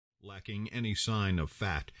lacking any sign of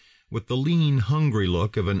fat, with the lean, hungry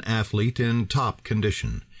look of an athlete in top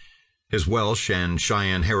condition. His Welsh and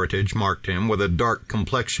Cheyenne heritage marked him with a dark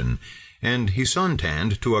complexion, and he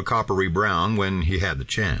suntanned to a coppery brown when he had the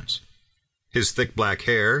chance. His thick black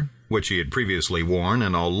hair, which he had previously worn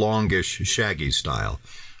in a longish, shaggy style,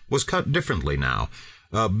 was cut differently now,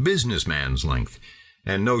 a businessman's length,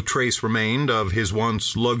 and no trace remained of his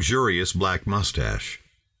once luxurious black mustache.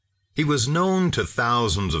 He was known to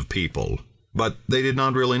thousands of people, but they did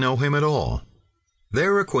not really know him at all.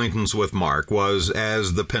 Their acquaintance with Mark was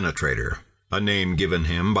as the Penetrator, a name given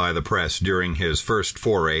him by the press during his first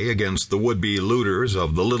foray against the would-be looters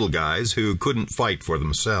of the little guys who couldn't fight for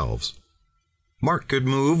themselves. Mark could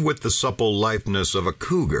move with the supple litheness of a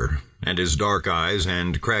cougar, and his dark eyes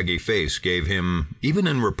and craggy face gave him, even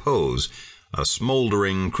in repose, a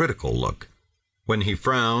smoldering, critical look. When he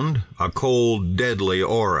frowned, a cold, deadly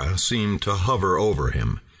aura seemed to hover over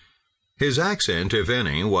him. His accent, if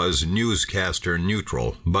any, was newscaster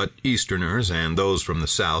neutral, but Easterners and those from the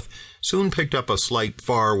South soon picked up a slight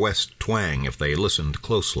Far West twang if they listened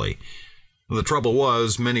closely. The trouble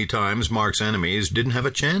was, many times Mark's enemies didn't have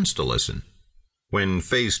a chance to listen. When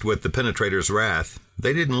faced with the Penetrator's wrath,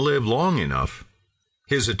 they didn't live long enough.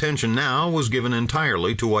 His attention now was given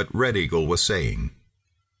entirely to what Red Eagle was saying.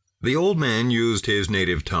 The old man used his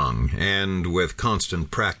native tongue, and with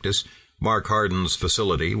constant practice, Mark Harden's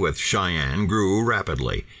facility with Cheyenne grew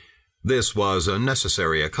rapidly. This was a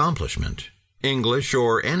necessary accomplishment. English,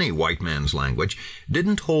 or any white man's language,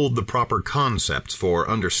 didn't hold the proper concepts for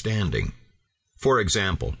understanding. For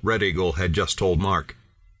example, Red Eagle had just told Mark,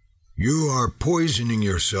 "You are poisoning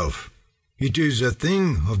yourself. It is a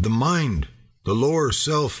thing of the mind, the lower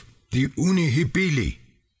self, the unihipili.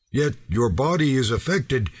 Yet your body is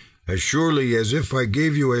affected as surely as if I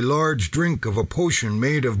gave you a large drink of a potion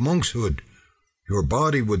made of monkshood. Your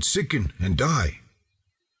body would sicken and die."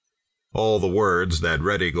 All the words that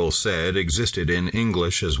Red Eagle said existed in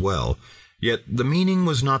English as well, yet the meaning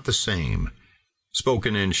was not the same.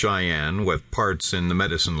 Spoken in Cheyenne, with parts in the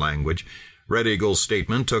medicine language, Red Eagle's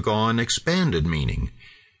statement took on expanded meaning.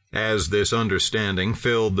 As this understanding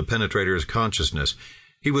filled the Penetrator's consciousness,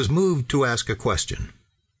 he was moved to ask a question.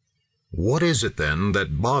 "What is it, then,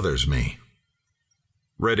 that bothers me?"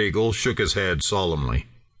 Red Eagle shook his head solemnly.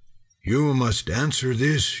 "You must answer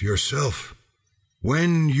this yourself.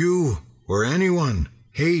 When you, or anyone,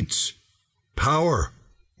 hates, power,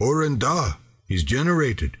 orenda, is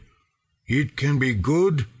generated. It can be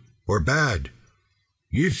good or bad.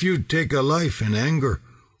 If you take a life in anger,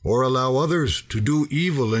 or allow others to do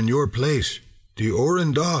evil in your place, the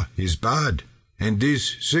orenda is bad, and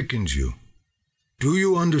this sickens you. Do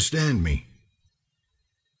you understand me?"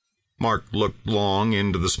 Mark looked long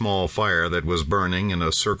into the small fire that was burning in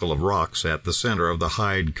a circle of rocks at the center of the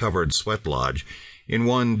hide-covered sweat lodge, in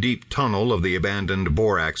one deep tunnel of the abandoned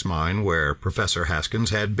borax mine where Professor Haskins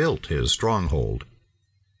had built his stronghold.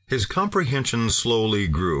 His comprehension slowly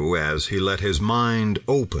grew as he let his mind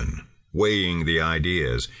open, weighing the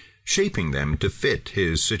ideas, shaping them to fit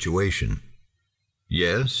his situation.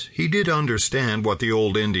 Yes, he did understand what the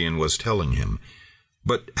old Indian was telling him,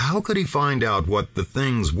 but how could he find out what the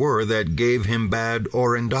things were that gave him bad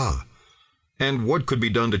orenda? And what could be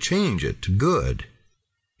done to change it to good?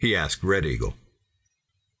 He asked Red Eagle.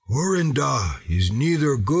 "Orenda is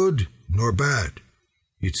neither good nor bad.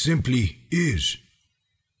 It simply is.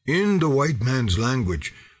 In the white man's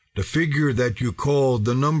language, the figure that you call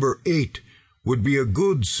the number 8 would be a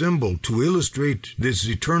good symbol to illustrate this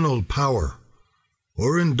eternal power.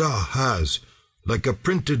 Orenda has, like a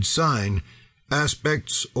printed sign,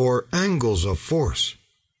 aspects or angles of force.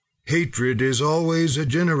 Hatred is always a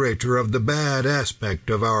generator of the bad aspect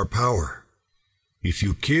of our power. If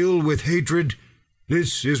you kill with hatred,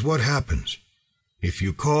 this is what happens. If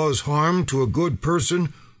you cause harm to a good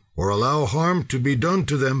person, or allow harm to be done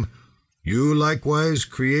to them, you likewise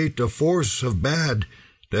create a force of bad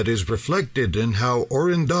that is reflected in how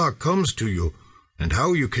orenda comes to you and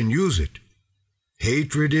how you can use it.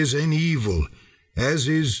 Hatred is an evil, as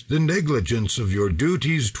is the negligence of your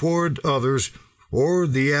duties toward others or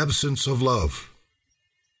the absence of love."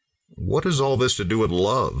 "What has all this to do with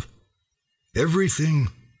love?" "Everything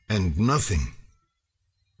and nothing."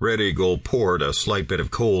 Red Eagle poured a slight bit of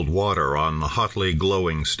cold water on the hotly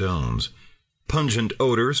glowing stones. Pungent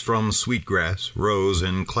odors from sweetgrass rose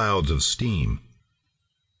in clouds of steam.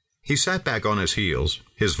 He sat back on his heels,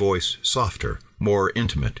 his voice softer, more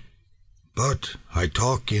intimate. "But I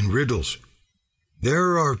talk in riddles.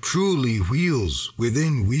 There are truly wheels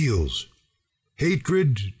within wheels.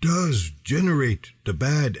 Hatred does generate the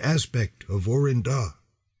bad aspect of orenda.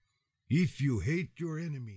 If you hate your enemy,